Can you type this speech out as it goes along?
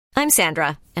I'm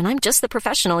Sandra, and I'm just the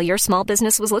professional your small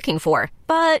business was looking for.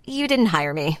 But you didn't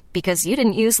hire me because you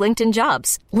didn't use LinkedIn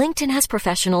Jobs. LinkedIn has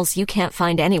professionals you can't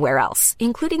find anywhere else,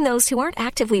 including those who aren't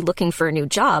actively looking for a new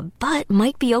job, but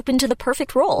might be open to the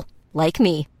perfect role, like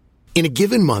me. In a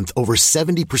given month, over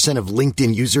 70% of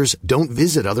LinkedIn users don't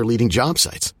visit other leading job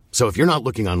sites. So if you're not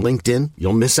looking on LinkedIn,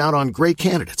 you'll miss out on great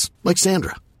candidates like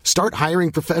Sandra. Start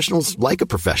hiring professionals like a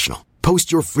professional.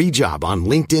 Post your free job on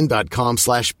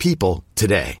linkedin.com/people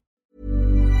today.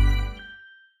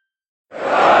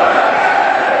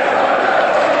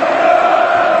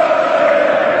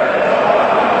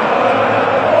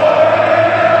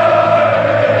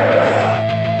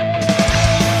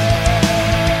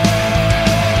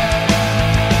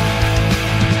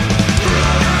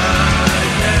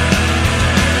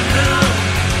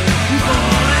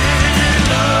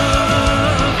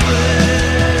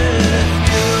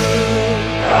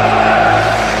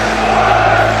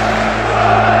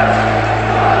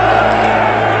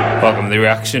 Welcome to the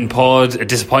Reaction Pod. A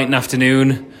disappointing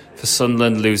afternoon for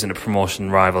Sunderland, losing to promotion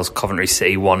rivals Coventry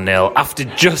City 1-0. After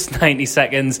just 90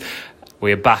 seconds,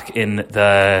 we're back in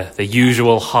the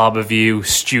usual Harbourview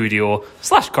studio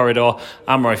 / corridor.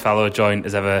 I'm Roy Fallow, joined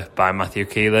as ever by Matthew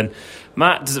Keelan.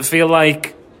 Matt, does it feel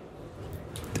like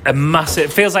a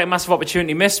massive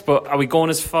opportunity missed, but are we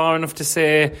going as far enough to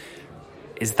say,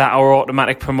 is that our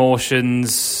automatic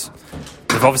promotions?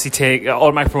 They've obviously taken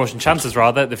automatic promotion chances,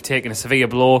 rather. They've taken a severe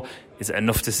blow. Is it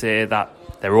enough to say that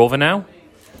they're over now?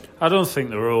 I don't think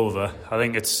they're over. I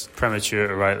think it's premature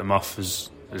to write them off as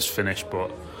finished.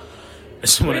 But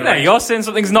you're saying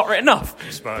something's not written off. I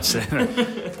was about to say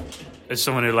that. As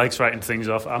someone who likes writing things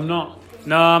off, I'm not.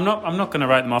 I'm not going to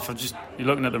write them off. You're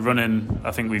looking at the running.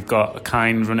 I think we've got a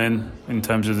kind run in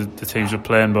terms of the teams we're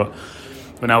playing, but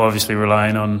we're now obviously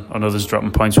relying on others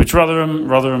dropping points, which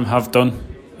Rotherham have done.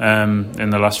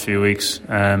 In the last few weeks,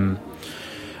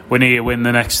 we need to win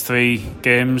the next 3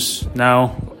 games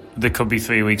now. There could be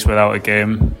 3 weeks without a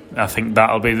game. I think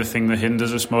that'll be the thing that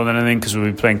hinders us more than anything, because we'll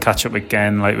be playing catch up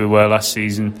again like we were last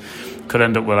season. Could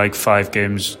end up with like 5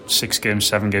 games, 6 games,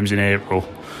 7 games in April,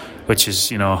 which is,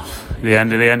 the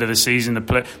end of the season.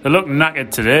 They look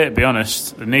knackered today, to be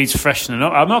honest. It needs freshening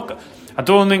up. I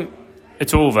don't think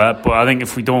it's over, but I think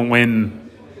if we don't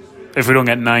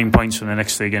get 9 points from the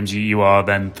next 3 games, you are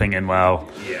then thinking, well,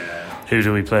 who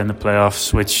do we play in the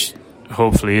playoffs? Which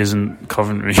hopefully isn't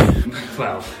Coventry.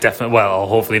 Well, definitely. Well,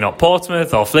 hopefully not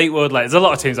Portsmouth or Fleetwood. Like, there's a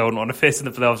lot of teams I wouldn't want to face in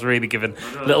the playoffs. Really, given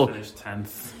little finish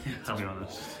 10th, to be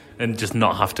honest, and just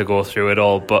not have to go through it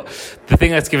all. But the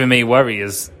thing that's giving me worry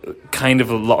is kind of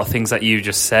a lot of things that you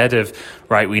just said. It's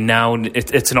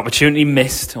an opportunity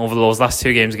missed over those last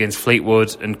 2 games against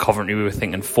Fleetwood and Coventry. We were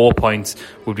thinking 4 points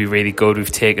would be really good.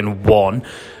 We've taken 1.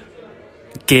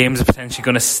 Games are potentially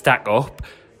going to stack up,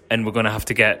 and we're going to have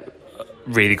to get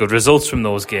really good results from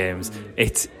those games.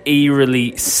 It's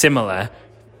eerily similar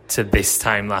to this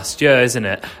time last year, isn't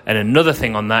it? And another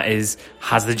thing on that is,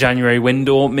 has the January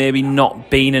window maybe not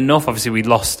been enough? Obviously we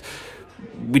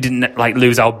didn't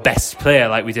lose our best player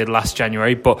like we did last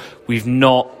January, but we've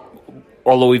not,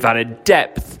 although we've added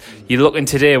depth. You're looking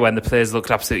today when the players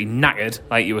looked absolutely knackered,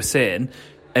 like you were saying,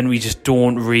 and we just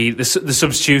don't really, the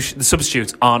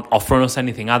substitutes aren't offering us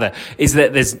anything either. Is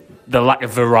that there's the lack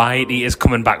of variety is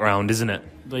coming back round, isn't it?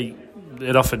 They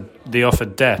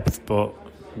offered depth, but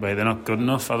they're not good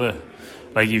enough, are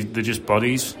they? They're just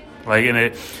bodies.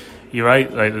 You're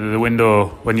right. Like the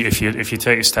window, if you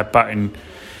take a step back and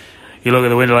you look at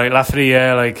the window, like Lafferty,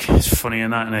 it's funny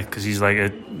in that, isn't it? Because he's like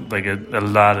a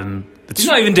lad, and he's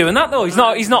not even doing that though. He's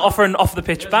not offering off the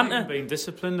pitch banter, being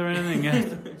disciplined or anything. Yeah,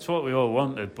 it's what we all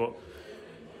wanted, but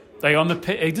on the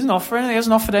pitch, he doesn't offer anything. He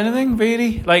hasn't offered anything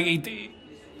really.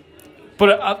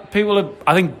 But people are,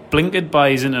 I think, blinkered by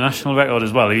his international record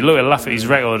as well. You look at Lafferty's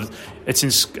record; it's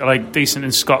decent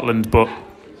in Scotland, but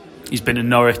he's been in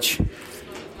Norwich,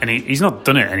 and he's not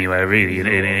done it anywhere really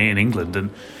in England. And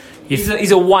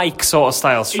he's a Wyke sort of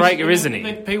style striker, isn't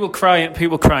he? People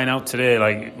crying out today.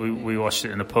 Like we watched it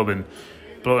in the pub, and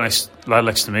bloke next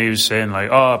to me was saying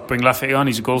bring Lafferty on.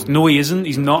 He's a goal. No, he isn't.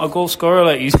 He's not a goal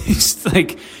scorer.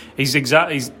 His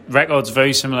record's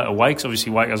very similar to Wyke's.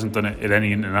 Obviously, Wyke hasn't done it at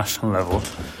any international level,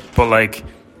 but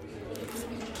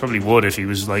probably would if he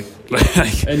was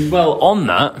And well, on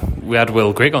that, we had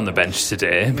Will Grigg on the bench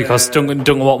today because Duncan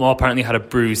Watmore apparently had a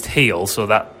bruised heel, so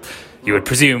that you would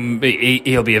presume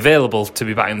he'll be available to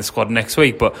be back in the squad next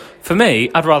week. But for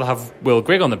me, I'd rather have Will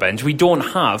Grigg on the bench. We don't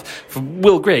have... For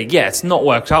Will Grigg, it's not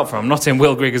worked out for him. I'm not saying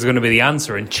Will Grigg is going to be the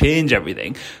answer and change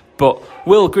everything, but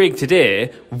Will Grigg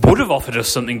today would have offered us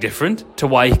something different to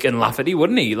Wyke and Lafferty,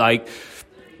 wouldn't he?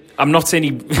 I'm not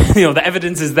saying the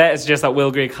evidence is there to suggest that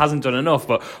Will Grigg hasn't done enough,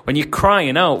 but when you're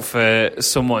crying out for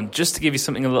someone just to give you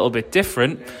something a little bit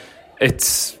different,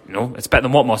 it's it's better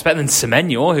than Watmore. It's better than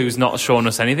Semenyo, who's not shown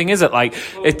us anything, is it? Like,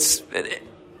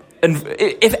 and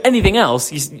if anything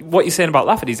else, what you're saying about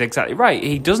Lafferty is exactly right.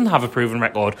 He doesn't have a proven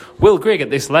record. Will Grigg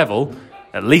at this level,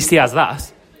 at least he has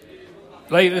that.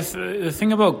 Like, the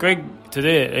thing about Grigg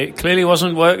today, it clearly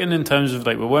wasn't working in terms of,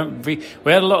 like, we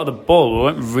had a lot of the ball, we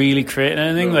weren't really creating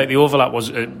anything. No. Like, the overlap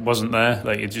wasn't there.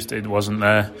 Like, it wasn't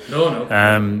there.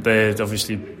 No. They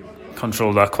obviously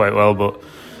controlled that quite well, but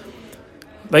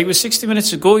like, with 60 minutes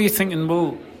to go, you're thinking,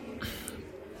 well,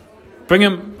 bring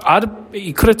him.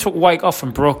 You could have took Wyke off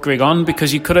and brought Grigg on,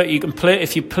 because you can play,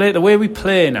 if you play the way we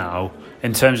play now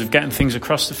in terms of getting things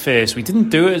across the face. We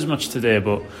didn't do it as much today,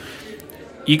 but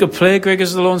you could play Grigg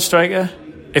as the lone striker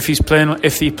if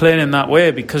you're playing in that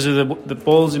way, because of the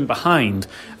balls in behind.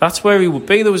 That's where he would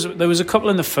be. There was a couple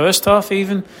in the first half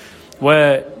even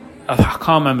where I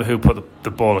can't remember who put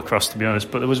the ball across, to be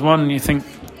honest, but there was one you think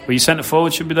where your centre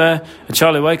forward should be there, and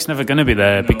Charlie Wyke's never going to be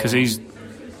there because he's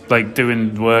like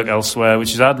doing work elsewhere,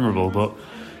 which is admirable, but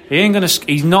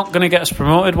he's not going to get us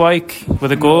promoted, Wyke, with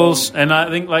the goals. And I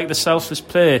think, like, the selfless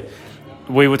play,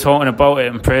 we were talking about it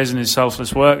and praising his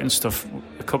selfless work and stuff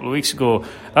a couple of weeks ago.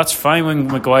 That's fine when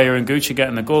Maguire and Gooch are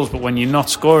getting the goals, but when you're not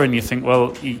scoring, you think,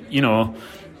 well,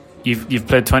 you've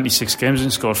played 26 games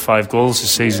and scored 5 goals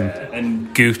this season.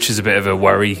 And Gooch is a bit of a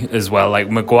worry as well. Like,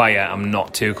 Maguire, I'm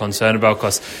not too concerned about,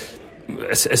 because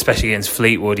especially against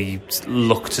Fleetwood, he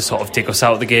looked to sort of dig us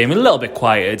out of the game. A little bit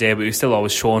quieter today, but he was still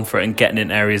always showing for it and getting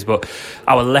in areas. But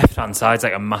our left-hand side's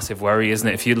like a massive worry, isn't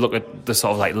it? If you look at the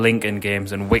sort of like Lincoln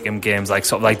games and Wickham games, like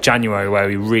sort of like January, where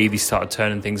we really started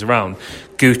turning things around,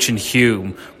 Gooch and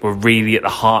Hume were really at the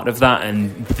heart of that,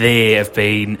 and they have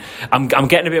been... I'm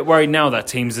getting a bit worried now that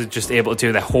teams are just able to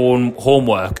do their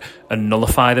homework and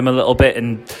nullify them a little bit.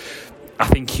 And I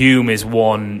think Hume is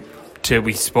one...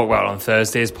 we spoke about it on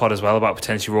Thursday's pod as well, about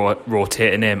potentially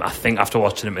rotating him. I think after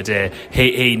watching him today,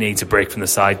 he needs a break from the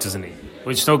side, doesn't he? Well,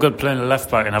 it's no good playing the left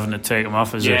back and having to take him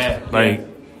off, is it? Like,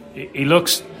 he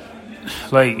looks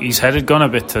like his head had gone a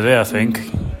bit today, I think.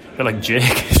 A bit like Jake,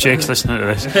 if Jake's listening to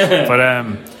this. But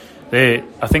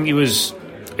I think he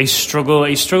struggled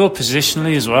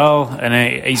positionally as well,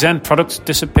 and his end product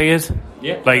disappeared.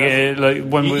 Yeah,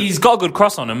 he's got a good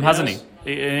cross on him, hasn't he?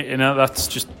 That's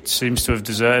just seems to have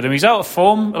deserted him. He's out of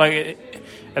form, and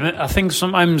I think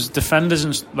sometimes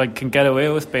defenders can get away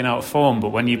with being out of form, but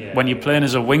when you're playing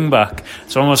as a wing back,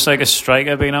 it's almost like a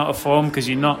striker being out of form, because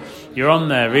you're on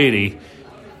there really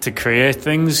to create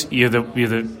things. You're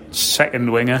the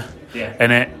second winger,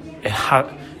 and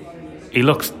he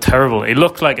looked terrible. He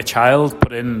looked like a child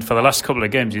put in for the last couple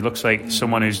of games. He looks like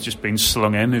someone who's just been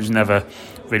slung in, who's never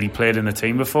really played in the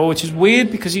team before, which is weird,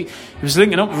 because he was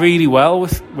linking up really well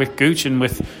with Gooch and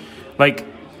with the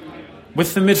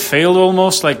midfield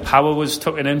almost. Like, Power was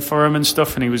tucking in for him and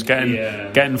stuff, and he was getting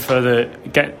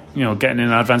in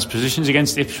advanced positions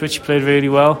against Ipswich. He played really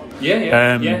well. He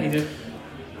did.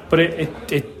 But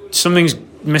it something's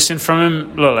missing from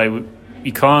him. Look, like,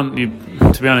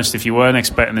 to be honest, if you weren't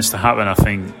expecting this to happen, I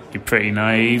think you're pretty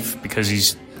naive, because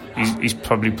he's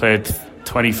probably played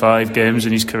 25 games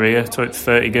in his career,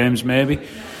 30 games maybe.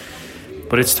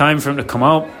 But it's time for him to come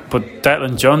out. But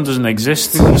Declan John doesn't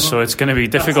exist, so it's going to be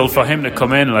difficult for him to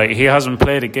come in. Like, he hasn't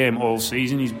played a game all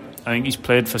season. I think he's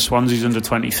played for Swansea's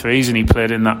under-23s, and he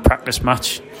played in that practice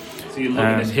match. So you're looking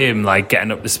at him like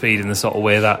getting up to speed in the sort of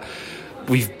way that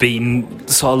we've been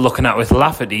sort of looking at with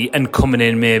Lafferty, and coming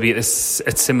in maybe at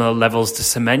similar levels to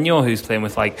Semenyo, who's playing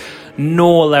with like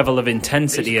no level of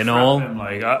intensity and all.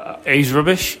 He's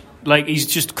rubbish. Like, he's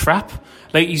just crap.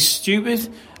 Like, he's stupid.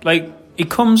 Like, he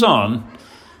comes on,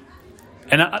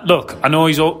 and I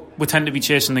know we tend to be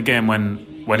chasing the game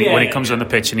when he comes on the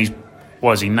pitch, and he's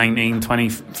 19, 20,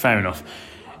 fair enough.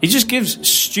 He just gives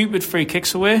stupid free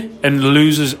kicks away and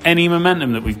loses any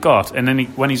momentum that we've got. And then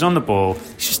when he's on the ball,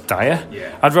 he's just dire.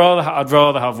 Yeah. I'd rather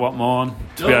have Watmore on,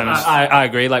 to be honest. I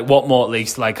agree. Like, Watmore at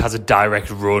least has a direct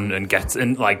run and gets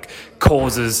and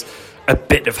causes a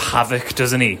bit of havoc,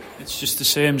 doesn't he? It's just the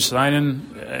same signing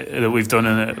that we've done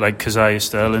in Keziah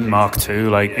Sterling Mark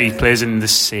II. He plays in the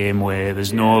same way.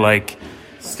 There's no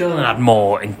Sterling had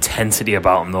more intensity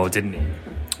about him though, didn't he?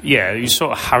 Yeah, he's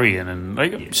sort of harrying, and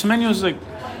Semenyo's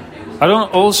I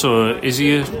don't. Also, is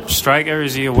he a striker?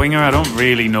 Is he a winger? I don't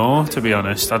really know, to be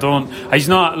honest. I don't. He's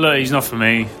not. Look, he's not for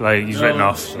me. He's written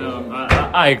off. So. No,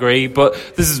 I agree, but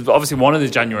this is obviously one of the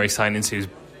January signings who's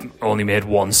only made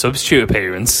one substitute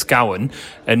appearance, Scowen,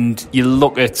 and you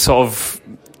look at sort of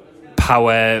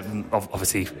Power,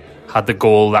 obviously had the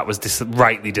goal that was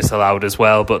rightly disallowed as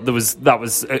well. But that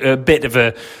was a bit of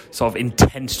a sort of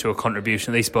intent to a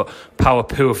contribution at least. But Power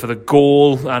poor for the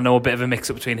goal. I know a bit of a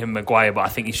mix-up between him and Maguire, but I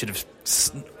think you should have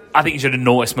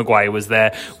noticed Maguire was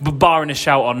there. But barring a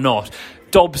shout or not,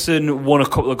 Dobson won a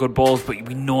couple of good balls, but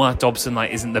we know that Dobson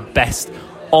isn't the best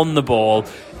on the ball.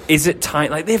 Is it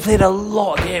tight? They've played a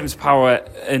lot of games, Power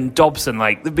and Dobson.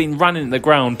 They've been running the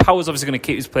ground. Power's obviously going to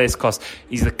keep his place because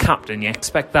he's the captain. You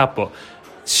expect that, but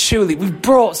surely we've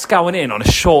brought Scowen in on a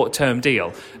short-term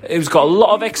deal. He's got a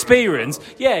lot of experience.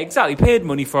 Yeah, exactly. Paid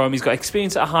money for him. He's got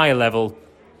experience at a higher level.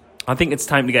 I think it's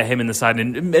time to get him in the side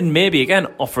and maybe again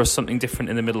offer us something different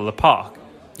in the middle of the park.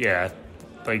 Yeah,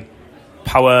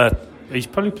 Power. He's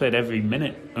probably played every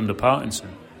minute under Parkinson.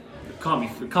 It can't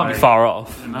be far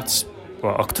off. And that's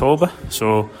October.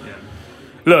 So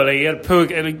look, he had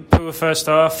a poor first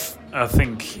half. I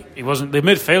think he wasn't. The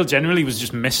midfield generally was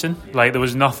just missing. There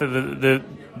was nothing.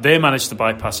 They managed to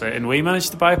bypass it, and we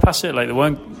managed to bypass it. They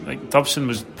weren't. Dobson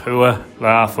was poor.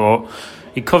 I thought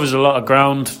he covers a lot of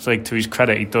ground. To his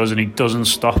credit, he does, and he doesn't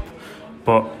stop.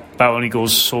 But that only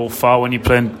goes so far when you're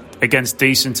playing against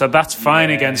decent. So that's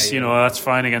fine against that's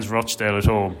fine against Rochdale at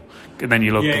home. And then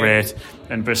you look great,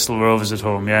 and Bristol Rovers at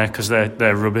home, because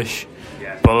they're rubbish.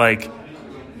 Yeah. But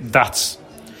that's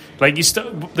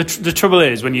the trouble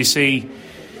is when you see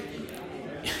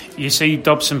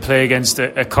Dobson play against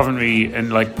a Coventry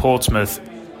and Portsmouth,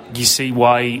 you see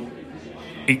why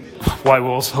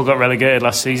Walsall got relegated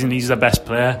last season. He's their best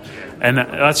player, and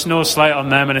that's no slight on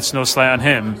them, and it's no slight on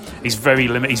him. He's very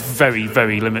limited. He's very,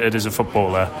 very limited as a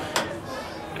footballer,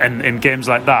 and in games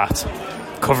like that,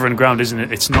 covering ground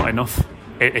it's not enough.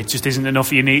 It just isn't enough.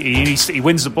 He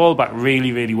wins the ball back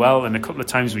really, really well, and a couple of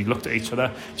times we looked at each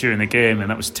other during the game,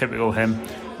 and that was typical him.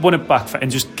 Won it back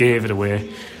and just gave it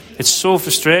away. It's so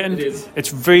frustrating.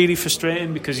 It's really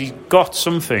frustrating because he's got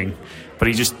something, but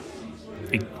he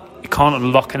can't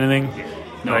unlock anything.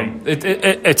 No,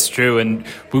 it's true, and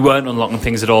we weren't unlocking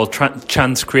things at all.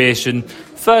 Chance creation,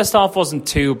 first half wasn't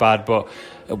too bad, but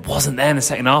it wasn't there in the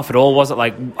second half at all, was it?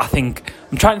 I'm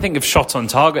trying to think of shots on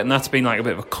target, and that's been a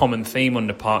bit of a common theme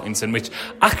under Parkinson, which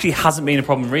actually hasn't been a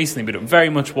problem recently, but it very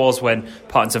much was when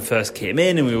Parkinson first came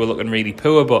in and we were looking really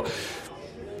poor. But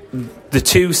the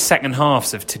two second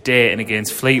halves of today and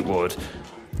against Fleetwood,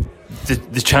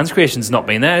 the chance creation's not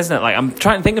been there, isn't it? I'm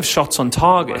trying to think of shots on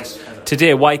target.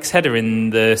 Today, Wyke's header in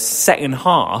the second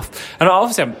half, and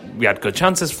obviously we had good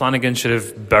chances. Flanagan should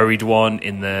have buried one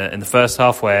in the first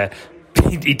half where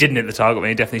he didn't hit the target when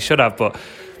he definitely should have. But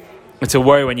it's a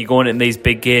worry when you're going in these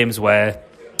big games where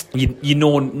you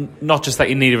know not just that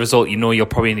you need a result, you'll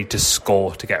probably need to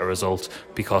score to get a result,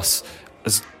 because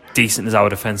as decent as our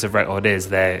defensive record is,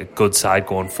 they're a good side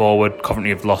going forward. Coventry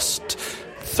have lost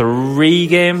 3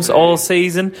 games all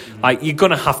season. You're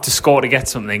going to have to score to get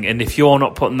something, and if you're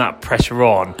not putting that pressure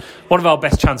on, one of our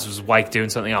best chances was Wyke doing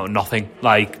something out of nothing.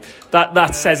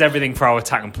 That says everything for our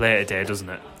attack and play today, doesn't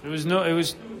it? It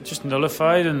was just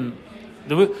nullified, and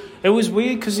it was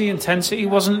weird because the intensity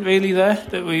wasn't really there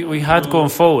that we had going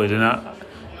forward, and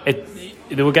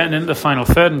they were getting into the final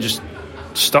third and just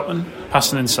stopping,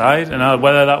 passing inside, and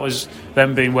whether that was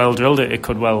them being well drilled, it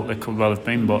could well have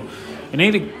been, but we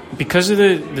needed, because of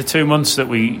the 2 months that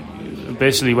we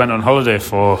basically went on holiday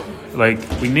for,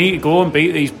 we need to go and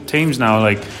beat these teams now.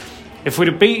 If we'd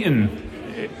have beaten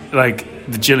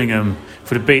the Gillingham,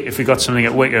 if we got something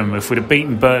at Wickham, if we'd have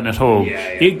beaten Burton at home,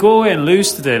 you'd go away and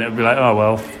lose today, and it'd be oh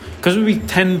well, because we'd be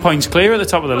 10 points clear at the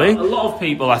top of the league. A lot of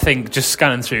people, I think, just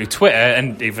scanning through Twitter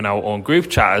and even our own group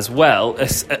chat as well,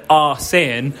 are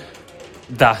saying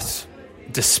that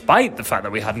despite the fact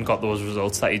that we hadn't got those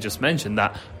results that you just mentioned,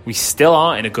 that we still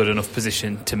are in a good enough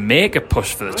position to make a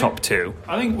push for the top 2.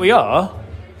 I think we are,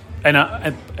 and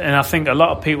I think a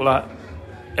lot of people are,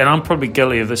 and I'm probably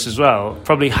guilty of this as well,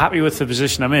 probably happy with the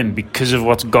position I'm in because of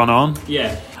what's gone on.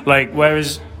 Yeah.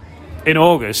 Whereas in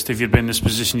August, if you'd been in this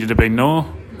position, you'd have been,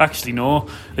 no,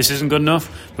 this isn't good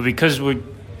enough. But because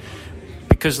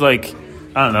I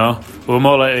don't know, we're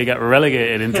more likely to get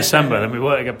relegated in December than we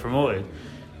were to get promoted.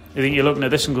 I think you're looking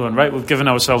at this and going, right, we've given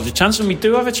ourselves a chance, and we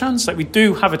do have a chance. We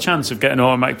do have a chance of getting an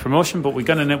automatic promotion, but we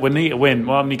need to win.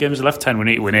 Well, how many games are left? 10. We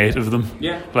need to win 8 of them.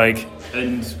 Yeah.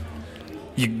 And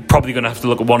you're probably going to have to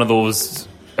look at one of those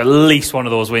at least one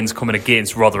of those wins coming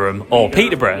against Rotherham or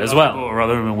Peterborough as well.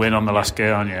 Rotherham and win on the last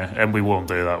game, aren't you? And we won't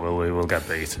do that, will we? We'll get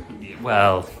beat.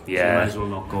 Well, yeah. So we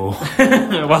might as well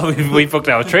not go. Well, we booked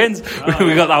our trains.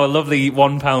 We got our lovely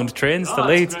 £1 trains to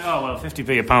Leeds. Oh, well,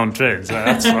 50p a pound trains.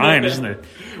 That's fine, isn't it?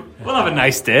 We'll have a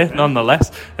nice day,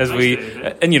 nonetheless, as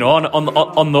and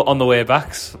on the way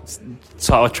back, sort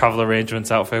of travel arrangements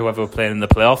out for whoever we're playing in the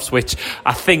playoffs, which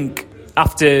I think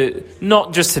after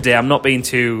not just today, I'm not being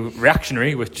too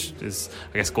reactionary, which is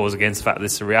I guess goes against the fact that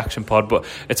this is a reaction pod, but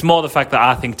it's more the fact that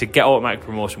I think to get automatic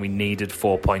promotion we needed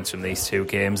 4 points from these two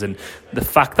games, and the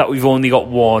fact that we've only got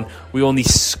one, we only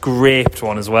scraped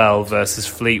one as well versus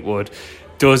Fleetwood,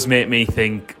 does make me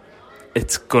think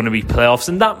it's going to be playoffs.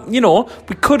 And that,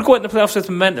 we could go into the playoffs with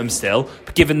momentum still,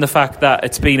 but given the fact that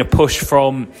it's been a push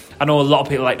from, I know a lot of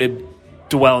people like to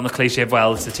dwell on the cliche of,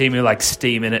 well, it's a team who like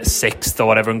steaming at 6th or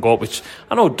whatever and go up, which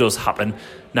I know does happen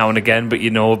now and again, but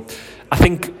I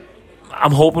think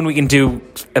I'm hoping we can do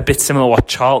a bit similar to what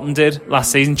Charlton did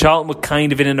last season. Charlton were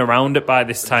kind of in and around it by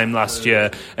this time last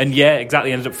year, and yeah,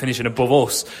 exactly, ended up finishing above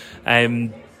us.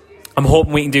 I'm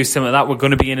hoping we can do similar to that. We're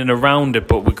going to be in and around it,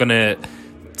 but we're going to,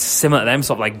 similar to them,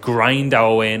 sort of like grind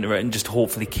our way into it and just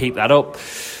hopefully keep that up.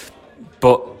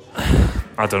 But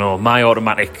I don't know, my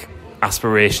automatic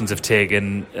aspirations have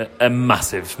taken a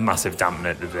massive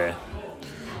dampener today.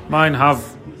 Mine have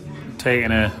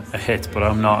taken a hit, but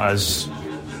I'm not as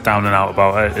down and out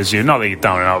about it as you. Not that you're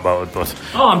down and out about it, but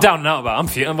I'm down and out about it. I'm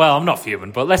fuming. Well, I'm not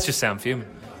fuming, but let's just say I'm fuming.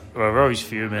 Well, we're always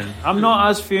fuming. I'm not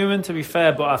as fuming, to be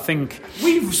fair, but I think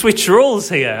we've switched roles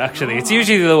here. Actually, it's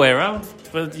usually the other way around.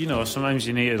 But sometimes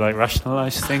you need to like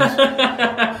rationalise things.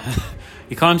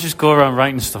 You can't just go around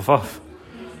writing stuff off.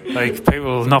 Like,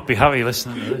 people will not be happy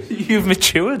listening to this. You've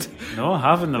matured. No, I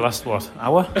have in the last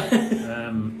hour.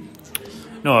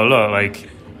 No, look, like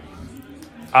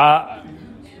I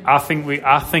think we'll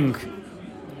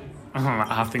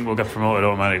get promoted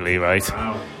automatically, right?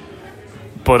 Wow.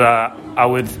 But I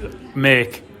would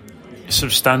make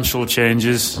substantial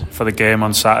changes for the game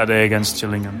on Saturday against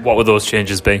Gillingham. What would those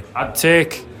changes be? I'd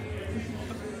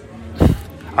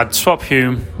swap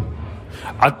Hume.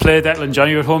 I'd play Declan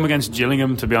Johnny at home against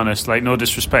Gillingham, to be honest. Like, no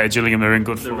disrespect to Gillingham, they're in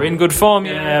good form. They're in good form,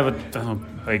 yeah. But,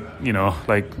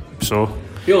 so.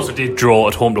 He also did draw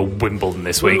at home to Wimbledon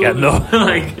this weekend, though.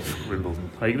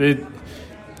 Wimbledon.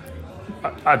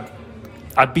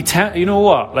 I'd be you know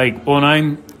what? Like,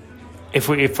 09, if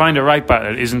we find a right back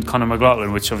that isn't Conor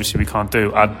McLaughlin, which obviously we can't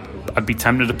do, I'd be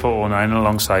tempted to put 09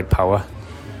 alongside Power.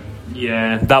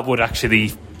 Yeah, that would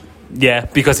actually... Yeah,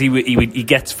 because he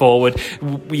gets forward.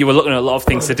 You were looking at a lot of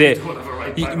things today.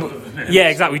 Yeah,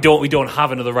 exactly. We don't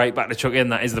have another right back to chuck in.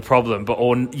 That is the problem. But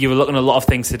you were looking at a lot of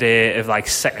things today of like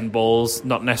second balls,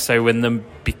 not necessarily win them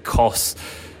because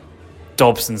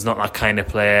Dobson's not that kind of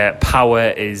player. Power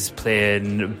is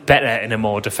playing better in a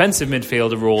more defensive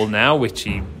midfielder role now, which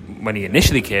when he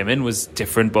initially came in was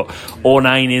different, but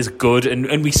 09 is good,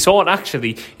 and we saw it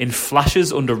actually in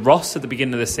flashes under Ross at the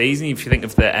beginning of the season. If you think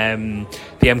of the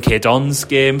MK Dons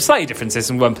game, slightly different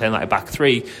system, we weren't playing like a back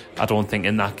three, I don't think,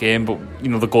 in that game, but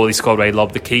the goal he scored where he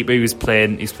lobbed the keeper, he was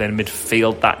playing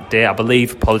midfield that day, I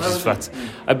believe. Apologies for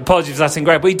that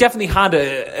incorrect, but he definitely had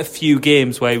a few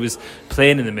games where he was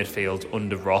playing in the midfield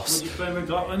under Ross. Would you play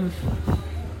McLaughlin?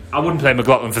 I wouldn't play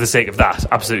McLaughlin for the sake of that.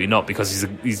 Absolutely not, because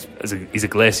he's a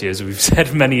glacier, as we've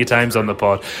said many times on the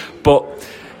pod. But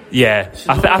yeah,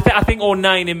 I think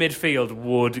 09 in midfield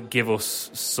would give us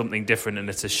something different, and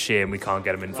it's a shame we can't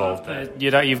get him involved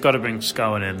there. You've got to bring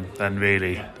Scowen in then,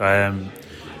 really. And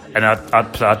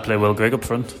I'd play Will Grigg up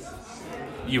front.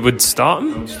 You would start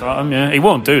him? I would start him, yeah. He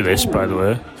won't do this, by the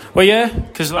way. Well, yeah,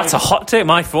 because that's a hot take.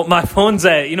 My phone's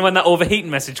when that overheating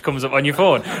message comes up on your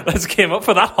phone. Let's came up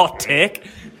for that hot take.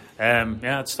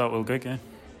 I'd start Will Grigg, yeah.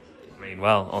 I mean,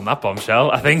 well, on that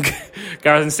bombshell, I think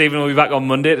Gareth and Stephen will be back on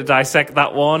Monday to dissect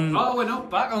that one. Oh, we're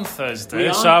not back on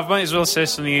Thursday, so I might as well say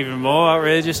something even more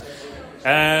outrageous.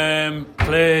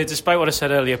 Play, despite what I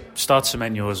said earlier, start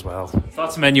Semenyo as well.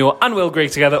 Start Semenyo and Will Grigg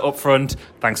together up front.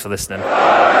 Thanks for listening.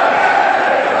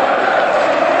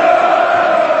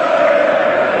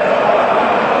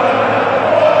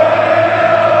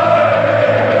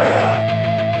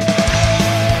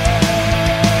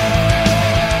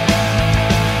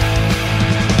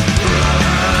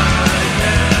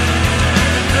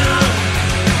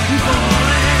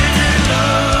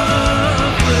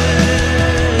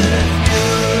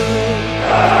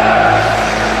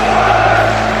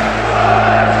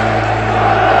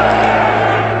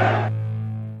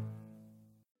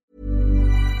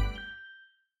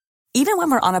 Even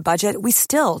when we're on a budget, we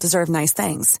still deserve nice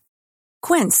things.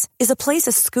 Quince is a place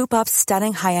to scoop up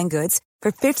stunning high-end goods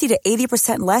for 50 to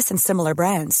 80% less than similar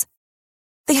brands.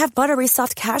 They have buttery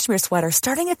soft cashmere sweaters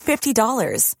starting at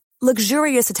 $50,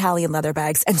 luxurious Italian leather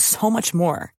bags, and so much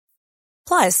more.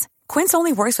 Plus, Quince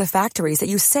only works with factories that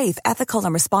use safe, ethical,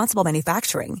 and responsible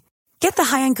manufacturing. Get the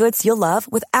high-end goods you'll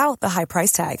love without the high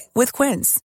price tag with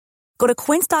Quince. Go to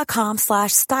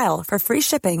quince.com/style for free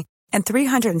shipping and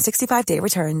 365-day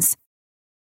returns.